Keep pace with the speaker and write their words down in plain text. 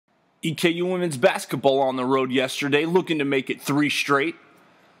EKU women's basketball on the road yesterday, looking to make it 3 straight.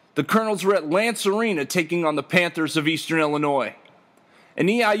 The Colonels were at Lance Arena taking on the Panthers of Eastern Illinois. And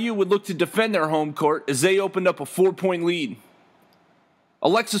EIU would look to defend their home court as they opened up a 4-point lead.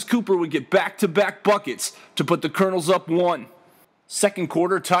 Alexis Cooper would get back-to-back buckets to put the Colonels up 1. Second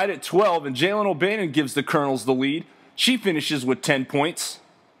quarter tied at 12, and Jalen O'Bannon gives the Colonels the lead. She finishes with 10 points.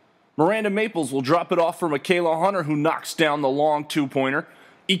 Miranda Maples will drop it off for Michaela Hunter, who knocks down the long 2-pointer.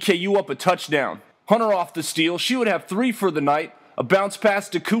 EKU up a touchdown. Hunter off the steal. She would have 3 for the night. A bounce pass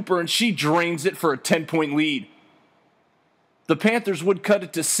to Cooper, and she drains it for a 10-point lead. The Panthers would cut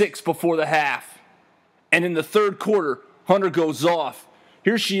it to 6 before the half. And in the third quarter, Hunter goes off.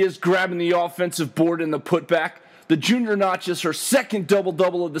 Here she is grabbing the offensive board in the putback. The junior notches her second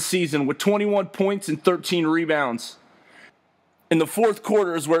double-double of the season with 21 points and 13 rebounds. In the fourth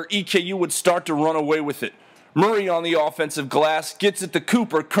quarter is where EKU would start to run away with it. Murray on the offensive glass gets it to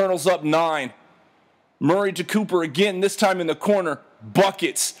Cooper. Colonels up 9. Murray to Cooper again, this time in the corner.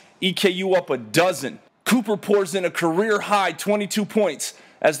 Buckets. EKU up a dozen. Cooper pours in a career-high 22 points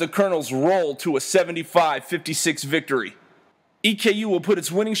as the Colonels roll to a 75-56 victory. EKU will put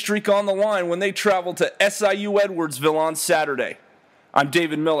its winning streak on the line when they travel to SIU Edwardsville on Saturday. I'm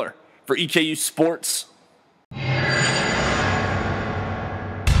David Miller for EKU Sports.